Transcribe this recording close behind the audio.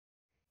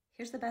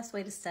Here's the best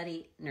way to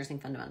study nursing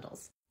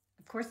fundamentals.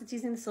 Of course, it's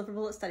using the Silver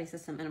Bullet study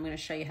system, and I'm going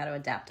to show you how to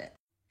adapt it.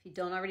 If you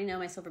don't already know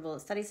my Silver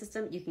Bullet study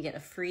system, you can get a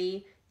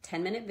free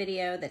 10-minute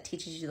video that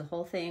teaches you the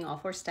whole thing, all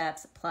 4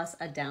 steps, plus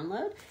a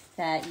download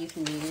that you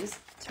can use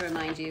to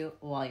remind you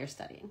while you're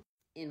studying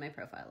in my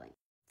profile link.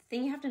 The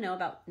thing you have to know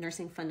about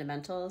nursing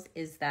fundamentals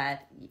is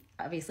that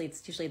obviously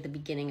it's usually at the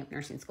beginning of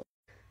nursing school.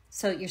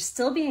 So you're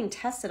still being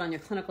tested on your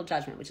clinical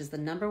judgment, which is the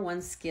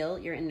 #1 skill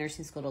you're in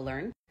nursing school to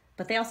learn.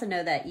 But they also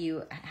know that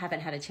you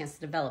haven't had a chance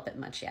to develop it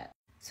much yet.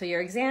 So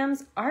your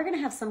exams are going to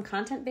have some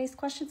content-based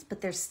questions,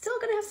 but they're still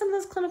going to have some of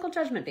those clinical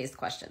judgment-based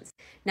questions.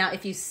 Now,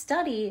 if you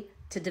study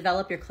to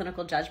develop your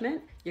clinical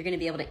judgment, you're going to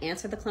be able to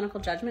answer the clinical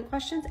judgment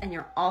questions, and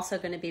you're also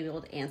going to be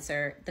able to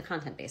answer the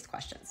content-based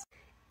questions.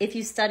 If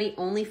you study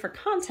only for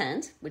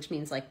content, which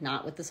means like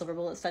not with the Silver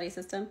Bullet study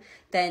system,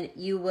 then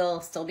you will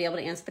still be able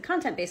to answer the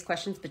content-based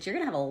questions, but you're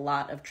going to have a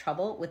lot of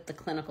trouble with the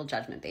clinical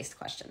judgment-based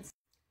questions.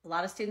 A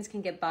lot of students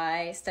can get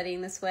by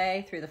studying this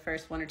way through the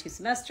first 1 or 2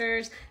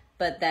 semesters,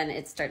 but then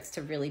it starts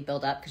to really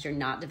build up because you're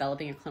not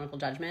developing your clinical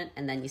judgment,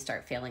 and then you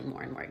start failing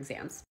more and more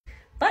exams.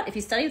 But if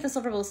you study with the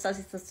Silver Bullet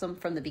study system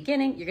from the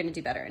beginning, you're going to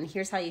do better. And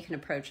here's how you can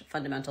approach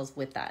fundamentals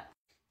with that.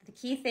 The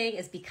key thing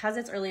is because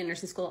it's early in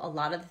nursing school, a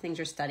lot of the things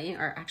you're studying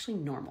are actually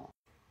normal.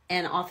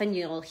 And often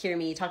you'll hear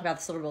me talk about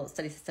the Silver Bullet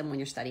study system when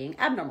you're studying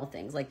abnormal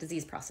things like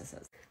disease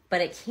processes.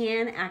 But it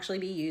can actually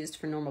be used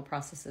for normal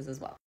processes as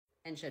well,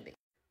 and should be.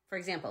 For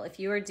example, if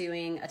you are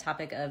doing a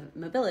topic of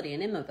mobility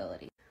and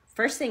immobility,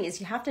 first thing is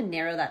you have to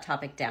narrow that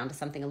topic down to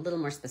something a little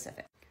more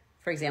specific.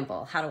 For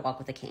example, how to walk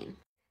with a cane.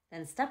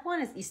 Then step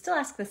 1 is you still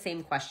ask the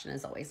same question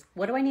as always.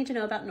 What do I need to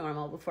know about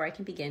normal before I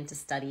can begin to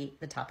study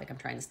the topic I'm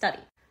trying to study?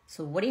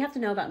 So what do you have to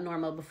know about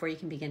normal before you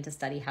can begin to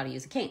study how to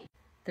use a cane?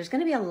 There's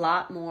going to be a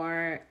lot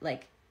more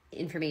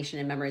information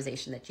and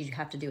memorization that you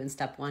have to do in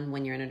step 1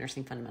 when you're in a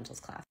nursing fundamentals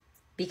class.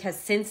 Because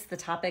since the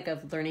topic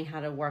of learning how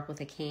to work with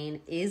a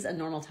cane is a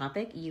normal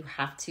topic, you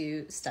have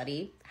to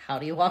study how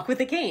do you walk with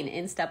a cane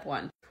in step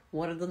 1.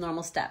 What are the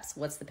normal steps?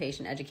 What's the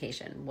patient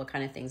education? What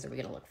kind of things are we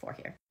going to look for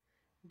here?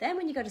 Then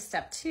when you go to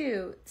step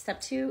 2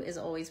 is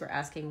always we're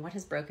asking what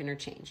has broken or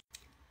changed.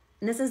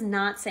 And this is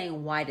not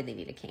saying why do they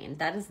need a cane.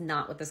 That is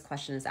not what this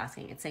question is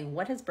asking. It's saying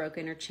what has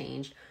broken or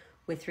changed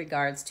with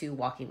regards to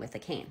walking with a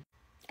cane.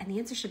 And the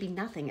answer should be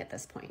nothing at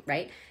this point,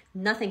 right?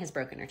 Nothing has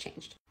broken or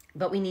changed.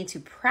 But we need to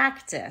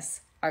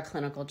practice our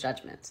clinical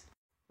judgment,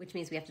 which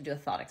means we have to do a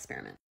thought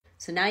experiment.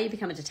 So now you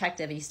become a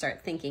detective and you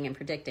start thinking and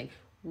predicting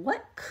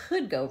what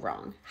could go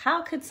wrong?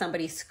 How could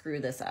somebody screw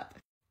this up?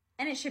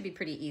 And it should be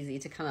pretty easy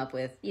to come up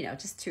with,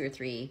 just 2 or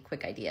 3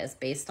 quick ideas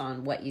based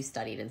on what you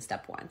studied in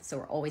step 1. So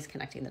we're always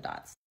connecting the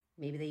dots.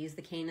 Maybe they use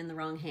the cane in the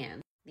wrong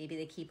hand. Maybe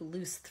they keep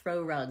loose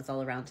throw rugs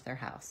all around their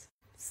house.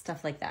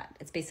 Stuff like that.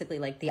 It's basically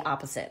like the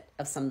opposite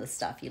of some of the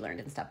stuff you learned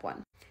in step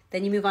 1.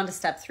 Then you move on to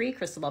step 3,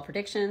 crystal ball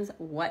predictions.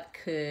 What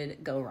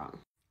could go wrong?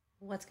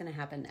 What's going to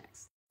happen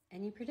next?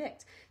 And you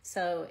predict.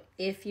 So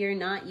if you're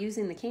not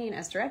using the cane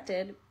as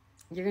directed,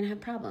 you're going to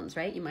have problems,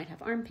 right? You might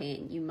have arm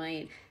pain. You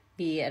might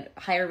be at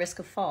higher risk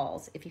of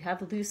falls. If you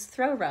have loose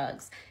throw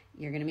rugs,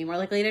 you're going to be more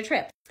likely to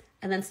trip.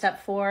 And then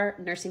step 4,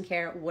 nursing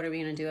care. What are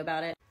we going to do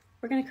about it?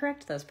 We're going to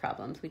correct those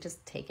problems. We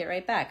just take it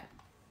right back.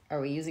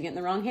 Are we using it in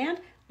the wrong hand?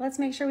 Let's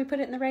make sure we put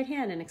it in the right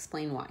hand and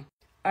explain why.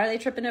 Are they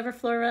tripping over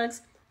floor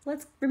rugs?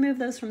 Let's remove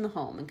those from the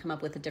home and come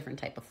up with a different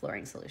type of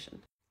flooring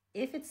solution.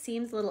 If it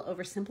seems a little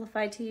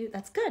oversimplified to you,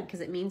 that's good because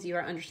it means you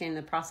are understanding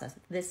the process.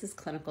 This is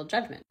clinical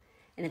judgment.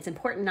 And it's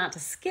important not to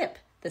skip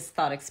this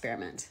thought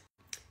experiment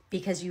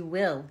because you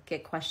will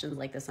get questions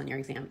like this on your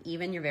exam,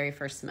 even your very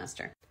first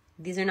semester.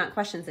 These are not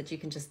questions that you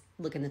can just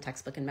look in the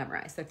textbook and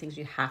memorize. They're things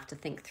you have to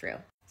think through.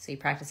 So you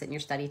practice it in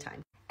your study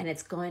time. And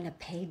it's going to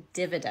pay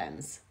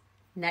dividends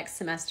next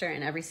semester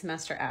and every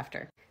semester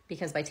after.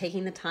 Because by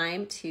taking the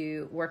time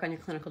to work on your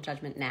clinical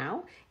judgment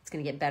now, it's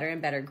going to get better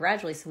and better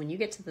gradually. So when you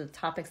get to the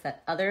topics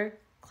that other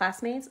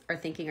classmates are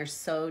thinking are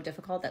so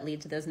difficult that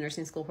lead to those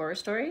nursing school horror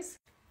stories,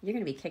 you're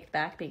going to be kicked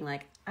back being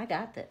like, I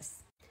got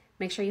this.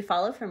 Make sure you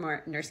follow for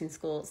more nursing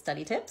school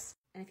study tips.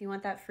 And if you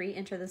want that free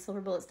Enter the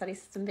Silver Bullet Study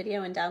System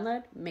video and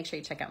download, make sure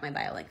you check out my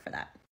bio link for that.